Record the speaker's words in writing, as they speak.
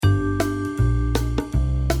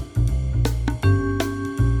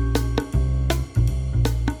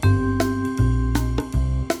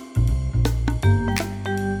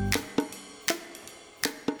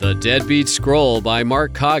Deadbeat Scroll by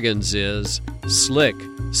Mark Coggins is slick,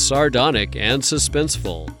 sardonic, and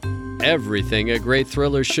suspenseful. Everything a great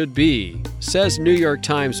thriller should be, says New York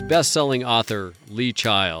Times bestselling author Lee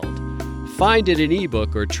Child. Find it in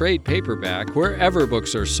ebook or trade paperback wherever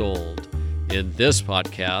books are sold. In this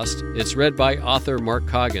podcast, it's read by author Mark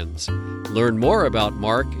Coggins. Learn more about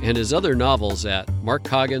Mark and his other novels at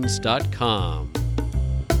markcoggins.com.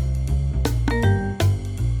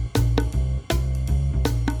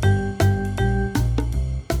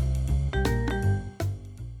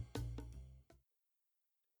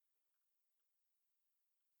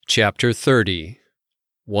 Chapter 30.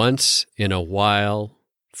 Once in a While,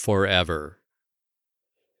 Forever.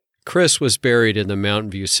 Chris was buried in the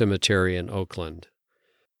Mountain View Cemetery in Oakland.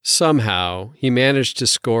 Somehow, he managed to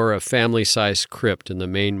score a family-sized crypt in the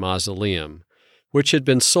main mausoleum, which had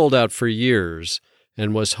been sold out for years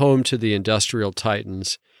and was home to the industrial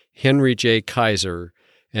titans Henry J. Kaiser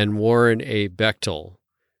and Warren A. Bechtel,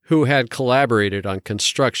 who had collaborated on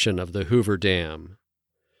construction of the Hoover Dam.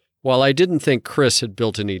 While I didn't think Chris had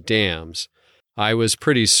built any dams, I was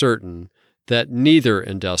pretty certain that neither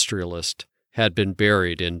industrialist had been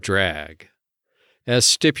buried in drag. As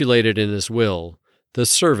stipulated in his will, the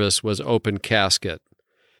service was open casket.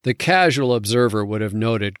 The casual observer would have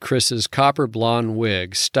noted Chris's copper blonde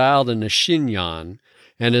wig styled in a chignon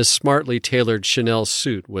and his smartly tailored Chanel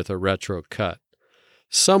suit with a retro cut.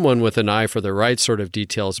 Someone with an eye for the right sort of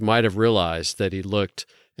details might have realized that he looked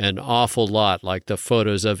an awful lot like the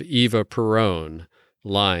photos of Eva Peron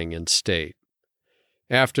lying in state.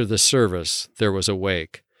 After the service, there was a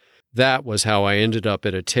wake. That was how I ended up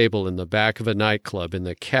at a table in the back of a nightclub in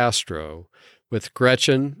the Castro with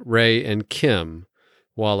Gretchen, Ray, and Kim,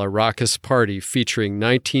 while a raucous party featuring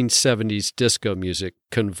 1970s disco music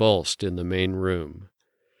convulsed in the main room.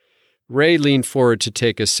 Ray leaned forward to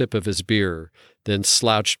take a sip of his beer, then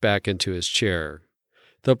slouched back into his chair.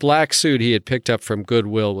 The black suit he had picked up from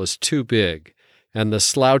Goodwill was too big, and the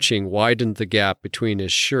slouching widened the gap between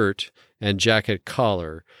his shirt and jacket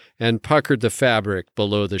collar and puckered the fabric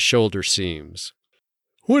below the shoulder seams.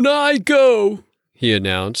 "When I go," he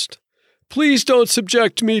announced, "please don't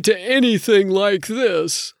subject me to anything like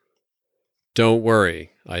this." "Don't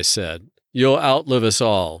worry," I said. "You'll outlive us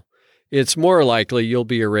all. It's more likely you'll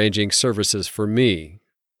be arranging services for me."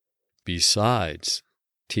 "Besides,"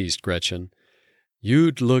 teased Gretchen,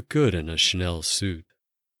 "you'd look good in a Chanel suit."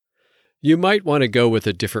 "You might want to go with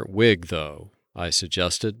a different wig, though," I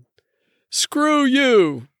suggested. "Screw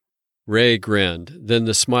you!" Ray grinned, then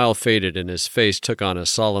the smile faded and his face took on a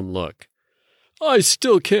solemn look. "I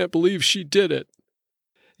still can't believe she did it."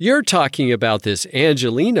 "You're talking about this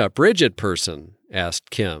Angelina Bridget person,"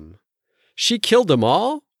 asked Kim. "She killed them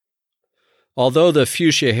all?" Although the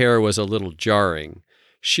fuchsia hair was a little jarring,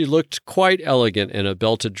 she looked quite elegant in a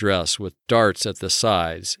belted dress with darts at the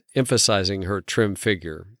sides, emphasizing her trim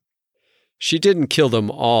figure. "She didn't kill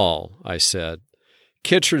them all," I said.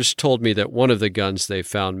 "Kittredge told me that one of the guns they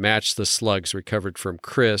found matched the slugs recovered from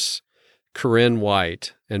Chris, Corinne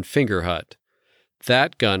White, and Fingerhut.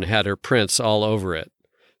 That gun had her prints all over it,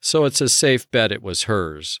 so it's a safe bet it was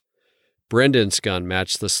hers. Brendan's gun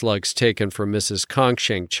matched the slugs taken from Mrs.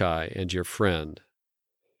 Kongsheng-Chai and your friend."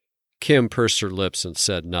 Kim pursed her lips and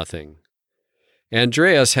said nothing.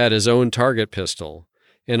 "Andreas had his own target pistol,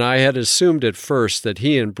 and I had assumed at first that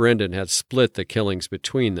he and Brendan had split the killings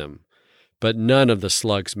between them, but none of the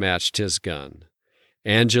slugs matched his gun.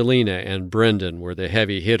 Angelina and Brendan were the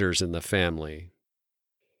heavy hitters in the family."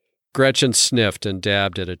 Gretchen sniffed and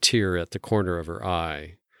dabbed at a tear at the corner of her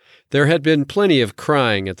eye. There had been plenty of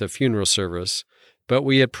crying at the funeral service, but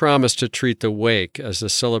we had promised to treat the wake as the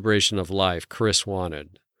celebration of life Chris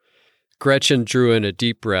wanted. Gretchen drew in a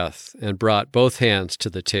deep breath and brought both hands to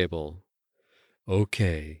the table.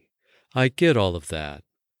 "Okay, I get all of that,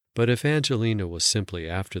 but if Angelina was simply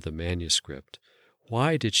after the manuscript,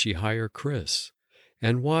 why did she hire Chris?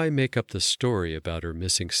 And why make up the story about her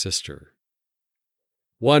missing sister?"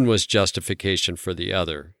 "One was justification for the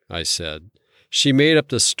other," I said. "She made up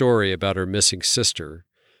the story about her missing sister,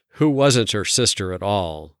 who wasn't her sister at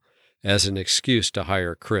all, as an excuse to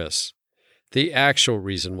hire Chris. The actual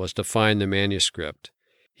reason was to find the manuscript.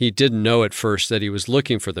 He didn't know at first that he was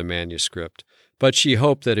looking for the manuscript, but she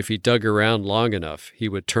hoped that if he dug around long enough, he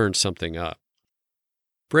would turn something up."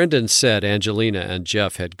 Brendan said Angelina and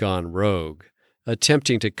Jeff had gone rogue,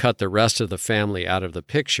 attempting to cut the rest of the family out of the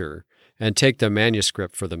picture and take the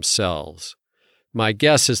manuscript for themselves. My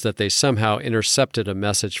guess is that they somehow intercepted a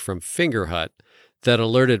message from Fingerhut that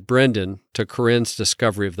alerted Brendan to Corinne's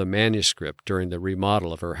discovery of the manuscript during the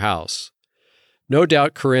remodel of her house. No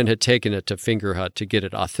doubt Corinne had taken it to Fingerhut to get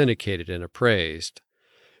it authenticated and appraised.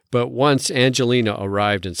 But once Angelina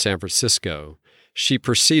arrived in San Francisco, she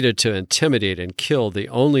proceeded to intimidate and kill the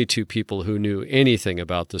only two people who knew anything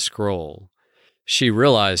about the scroll. She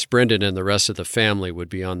realized Brendan and the rest of the family would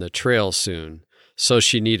be on the trail soon, so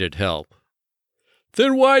she needed help.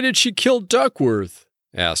 "Then why did she kill Duckworth?"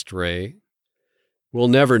 asked Ray. "We'll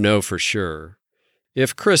never know for sure.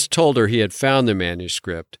 If Chris told her he had found the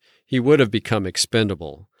manuscript, he would have become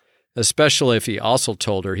expendable, especially if he also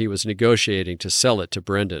told her he was negotiating to sell it to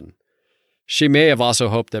Brendan. She may have also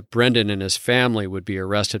hoped that Brendan and his family would be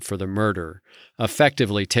arrested for the murder,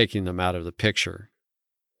 effectively taking them out of the picture."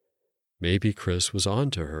 "Maybe Chris was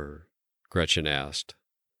on to her," Gretchen asked.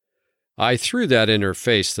 "I threw that in her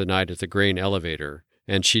face the night at the grain elevator,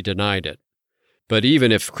 and she denied it. But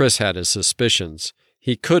even if Chris had his suspicions,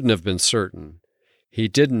 he couldn't have been certain. He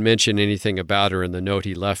didn't mention anything about her in the note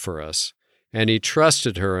he left for us, and he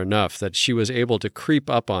trusted her enough that she was able to creep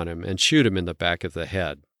up on him and shoot him in the back of the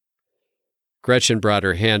head." Gretchen brought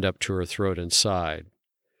her hand up to her throat and sighed.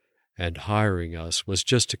 "And hiring us was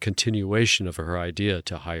just a continuation of her idea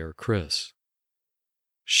to hire Chris."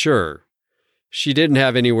 "Sure. She didn't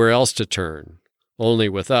have anywhere else to turn. Only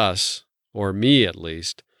with us, or me at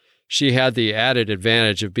least, she had the added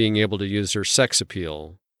advantage of being able to use her sex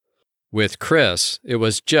appeal. With Chris, it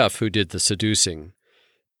was Jeff who did the seducing.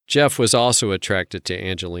 Jeff was also attracted to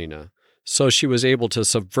Angelina, so she was able to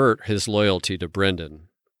subvert his loyalty to Brendan."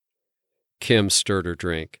 Kim stirred her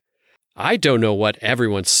drink. "I don't know what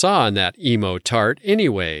everyone saw in that emo tart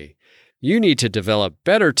anyway. You need to develop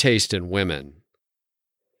better taste in women."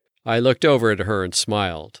 I looked over at her and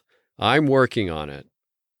smiled. "I'm working on it."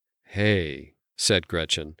 "Hey," said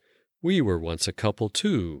Gretchen, "we were once a couple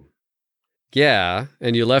too." "Yeah,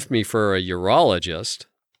 and you left me for a urologist."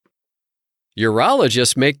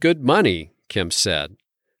 "Urologists make good money," Kim said.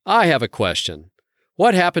 "I have a question.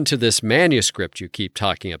 What happened to this manuscript you keep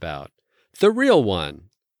talking about? The real one?"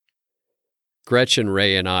 Gretchen,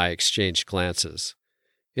 Ray, and I exchanged glances.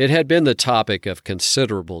 It had been the topic of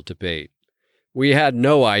considerable debate. We had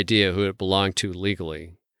no idea who it belonged to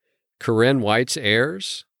legally. Corinne White's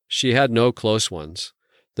heirs? She had no close ones.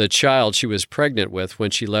 The child she was pregnant with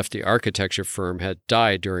when she left the architecture firm had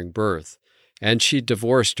died during birth, and she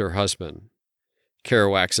divorced her husband.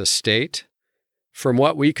 Kerouac's estate? From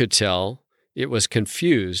what we could tell, it was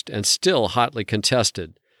confused and still hotly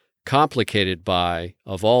contested, complicated by,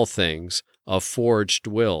 of all things, a forged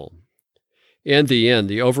will. In the end,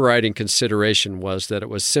 the overriding consideration was that it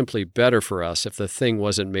was simply better for us if the thing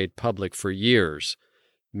wasn't made public for years,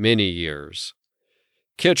 many years.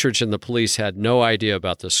 Kittredge and the police had no idea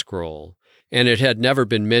about the scroll, and it had never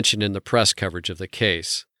been mentioned in the press coverage of the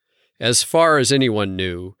case. As far as anyone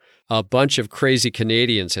knew, a bunch of crazy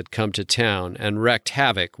Canadians had come to town and wreaked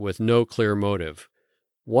havoc with no clear motive.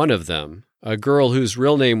 One of them, a girl whose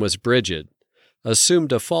real name was Bridget,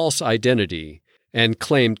 assumed a false identity and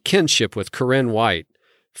claimed kinship with Corinne White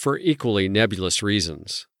for equally nebulous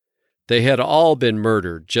reasons. They had all been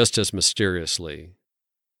murdered just as mysteriously.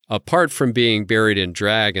 Apart from being buried in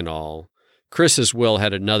drag and all, Chris's will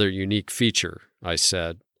had another unique feature, I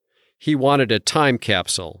said. He wanted a time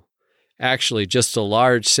capsule, actually just a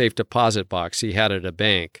large safe deposit box he had at a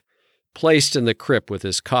bank, placed in the crypt with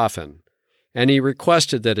his coffin, and he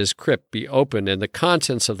requested that his crypt be opened and the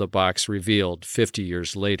contents of the box revealed 50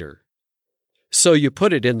 years later. "So you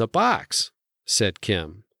put it in the box," said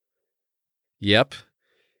Kim. "Yep.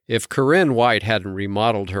 If Corinne White hadn't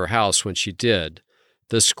remodeled her house when she did,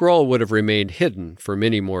 the scroll would have remained hidden for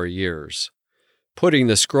many more years. Putting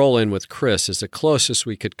the scroll in with Chris is the closest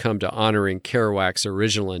we could come to honoring Kerouac's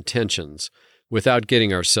original intentions without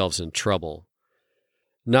getting ourselves in trouble.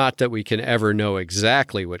 Not that we can ever know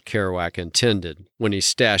exactly what Kerouac intended when he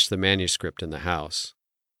stashed the manuscript in the house."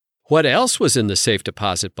 "What else was in the safe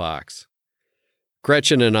deposit box?"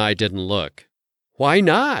 Gretchen and I didn't look. "Why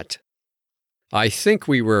not?" "I think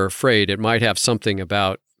we were afraid it might have something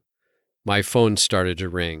about—" My phone started to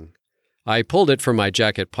ring. I pulled it from my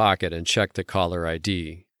jacket pocket and checked the caller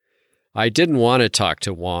ID. I didn't want to talk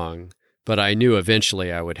to Wong, but I knew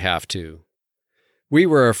eventually I would have to. "We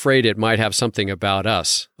were afraid it might have something about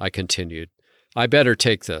us," I continued. "I better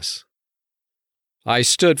take this." I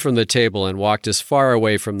stood from the table and walked as far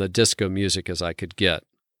away from the disco music as I could get.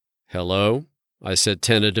 "Hello?" I said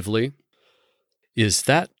tentatively. "Is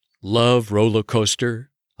that Love Roller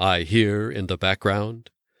Coaster I hear in the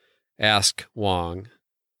background?" asked Wong.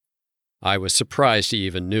 I was surprised he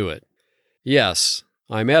even knew it. "Yes,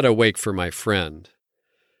 I'm at a wake for my friend."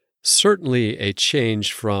 "Certainly a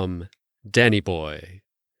change from Danny Boy.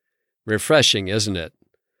 Refreshing, isn't it?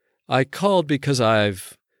 I called because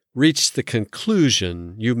I've reached the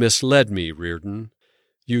conclusion you misled me, Reardon.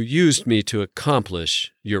 You used me to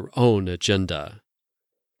accomplish your own agenda.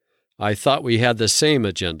 I thought we had the same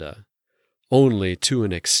agenda, only to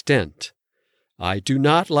an extent. I do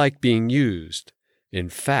not like being used. In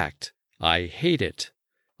fact, I hate it.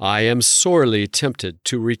 I am sorely tempted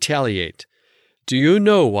to retaliate. Do you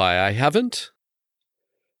know why I haven't?"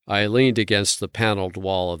 I leaned against the paneled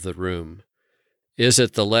wall of the room. "Is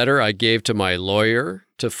it the letter I gave to my lawyer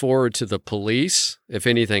to forward to the police if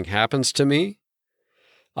anything happens to me?"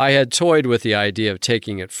 I had toyed with the idea of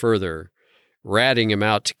taking it further, ratting him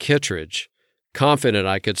out to Kittredge, confident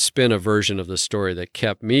I could spin a version of the story that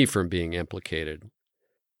kept me from being implicated.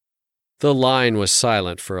 The line was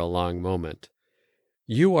silent for a long moment.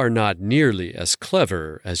 "You are not nearly as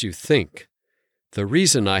clever as you think. The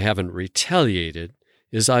reason I haven't retaliated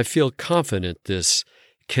is I feel confident this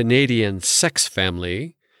Canadian sex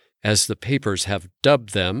family, as the papers have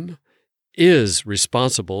dubbed them, is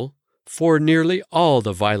responsible for nearly all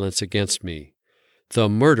the violence against me. The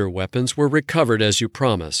murder weapons were recovered as you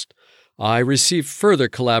promised. I received further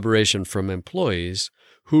collaboration from employees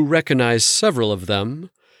who recognized several of them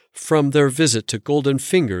from their visit to Golden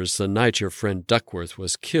Fingers the night your friend Duckworth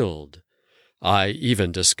was killed. I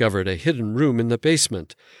even discovered a hidden room in the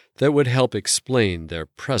basement that would help explain their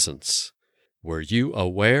presence. Were you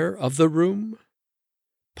aware of the room?"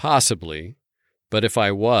 "Possibly, but if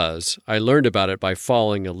I was, I learned about it by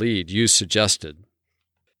following a lead you suggested."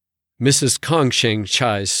 "Mrs. Kongsheng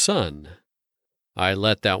Chai's son." I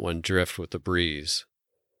let that one drift with the breeze.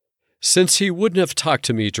 "Since he wouldn't have talked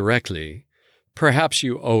to me directly, perhaps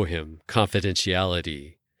you owe him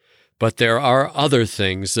confidentiality. But there are other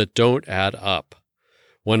things that don't add up.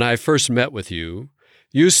 When I first met with you,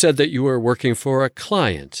 you said that you were working for a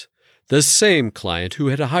client, the same client who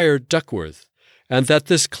had hired Duckworth, and that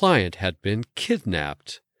this client had been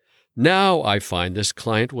kidnapped. Now I find this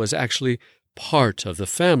client was actually part of the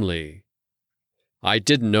family." I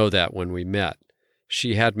didn't know that when we met.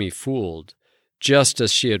 She had me fooled, just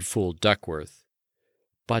as she had fooled Duckworth.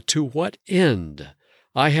 But to what end?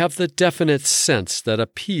 I have the definite sense that a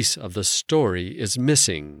piece of the story is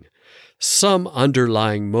missing, some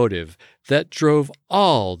underlying motive that drove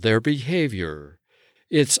all their behavior.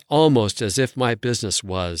 It's almost as if my business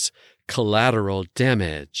was collateral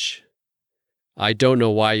damage. "I don't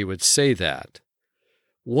know why you would say that."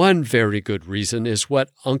 "One very good reason is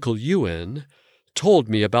what Uncle Ewan told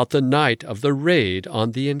me about the night of the raid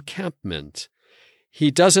on the encampment.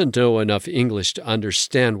 He doesn't know enough English to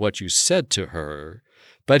understand what you said to her,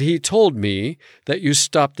 but he told me that you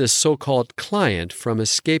stopped this so-called client from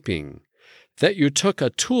escaping, that you took a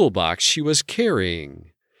toolbox she was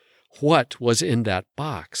carrying. What was in that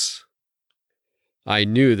box?" I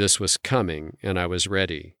knew this was coming, and I was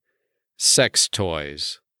ready. "Sex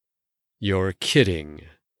toys." "You're kidding."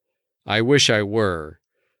 I wish I were.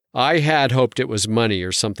 I had hoped it was money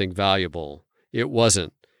or something valuable. It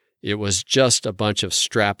wasn't. It was just a bunch of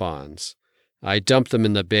strap-ons. I dumped them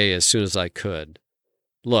in the bay as soon as I could.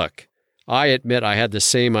 Look, I admit I had the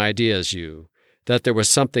same idea as you, that there was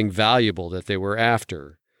something valuable that they were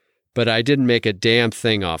after. But I didn't make a damn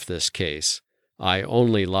thing off this case. I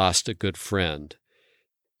only lost a good friend.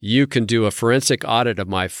 You can do a forensic audit of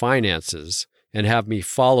my finances and have me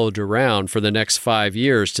followed around for the next 5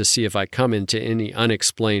 years to see if I come into any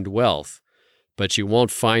unexplained wealth, but you won't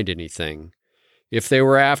find anything. If they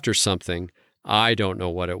were after something, I don't know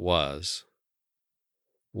what it was."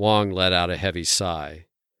 Wong let out a heavy sigh.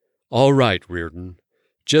 "All right, Reardon.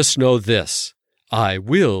 Just know this. I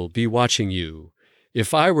will be watching you.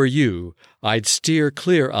 If I were you, I'd steer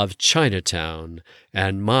clear of Chinatown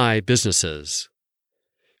and my businesses."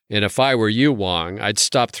 "And if I were you, Wong, I'd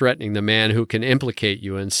stop threatening the man who can implicate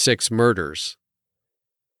you in 6 murders."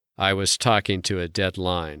 I was talking to a dead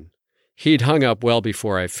line. He'd hung up well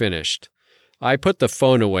before I finished. I put the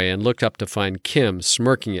phone away and looked up to find Kim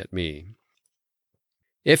smirking at me.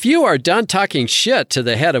 "If you are done talking shit to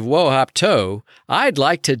the head of Wo Hop To, I'd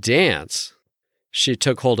like to dance." She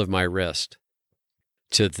took hold of my wrist.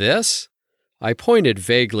 "To this?" I pointed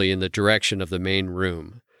vaguely in the direction of the main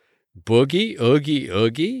room. "Boogie, oogie,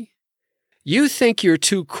 oogie?" "You think you're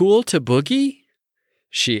too cool to boogie?"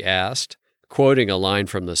 she asked, quoting a line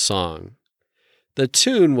from the song. The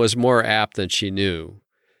tune was more apt than she knew.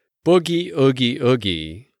 Boogie, oogie,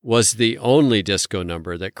 oogie was the only disco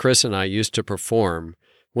number that Chris and I used to perform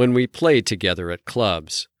when we played together at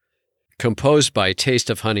clubs. Composed by Taste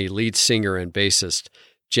of Honey lead singer and bassist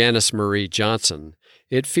Janice Marie Johnson,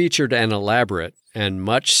 it featured an elaborate and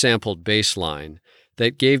much sampled bass line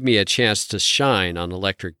that gave me a chance to shine on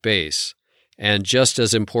electric bass, and just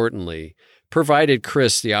as importantly, provided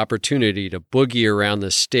Chris the opportunity to boogie around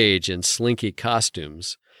the stage in slinky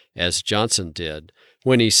costumes, as Johnson did,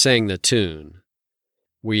 when he sang the tune.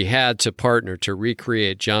 We had to partner to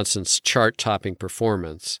recreate Johnson's chart-topping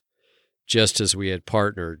performance, just as we had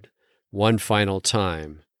partnered one final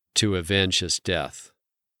time to avenge his death.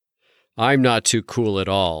 "I'm not too cool at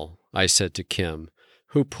all," I said to Kim,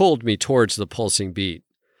 who pulled me towards the pulsing beat.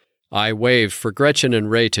 I waved for Gretchen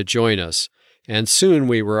and Ray to join us, and soon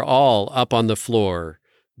we were all up on the floor,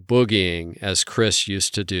 boogieing as Chris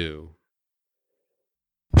used to do.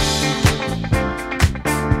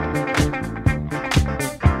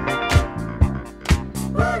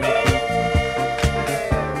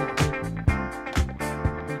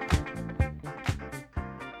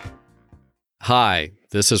 Hi,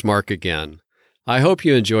 this is Mark again. I hope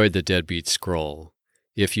you enjoyed The Deadbeat Scroll.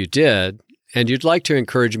 If you did, and you'd like to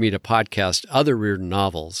encourage me to podcast other Reardon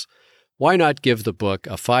novels, why not give the book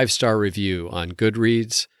a 5-star review on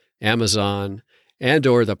Goodreads, Amazon,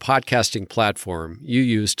 and/or the podcasting platform you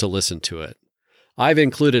use to listen to it. I've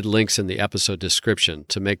included links in the episode description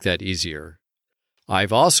to make that easier.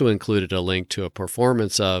 I've also included a link to a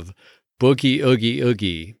performance of Boogie Oogie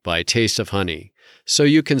Oogie by Taste of Honey, so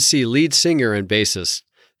you can see lead singer and bassist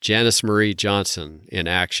Janice Marie Johnson in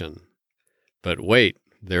action. But wait,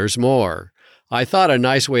 there's more. I thought a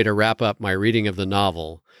nice way to wrap up my reading of the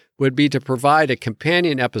novel would be to provide a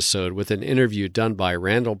companion episode with an interview done by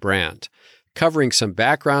Randall Brandt, covering some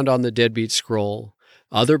background on the Deadbeat Scroll,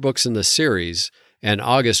 other books in the series, and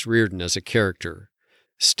August Reardon as a character.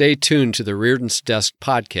 Stay tuned to the Reardon's Desk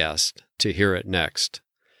podcast to hear it next.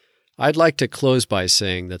 I'd like to close by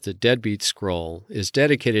saying that the Deadbeat Scroll is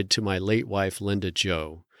dedicated to my late wife, Linda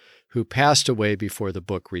Jo, who passed away before the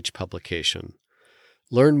book reached publication.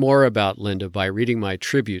 Learn more about Linda by reading my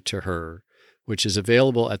tribute to her, which is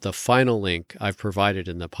available at the final link I've provided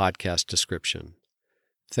in the podcast description.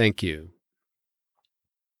 Thank you.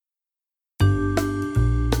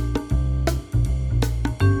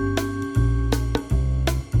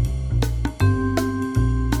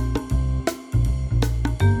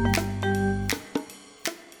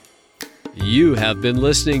 You have been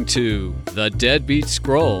listening to The Deadbeat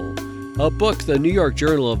Scroll, a book the New York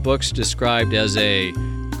Journal of Books described as a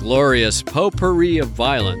glorious potpourri of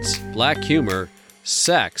violence, black humor,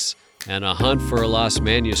 sex, and a hunt for a lost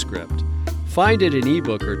manuscript. Find it in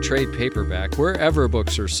ebook or trade paperback wherever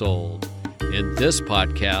books are sold. And this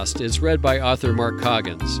podcast is read by author Mark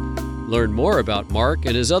Coggins. Learn more about Mark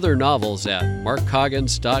and his other novels at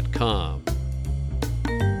markcoggins.com.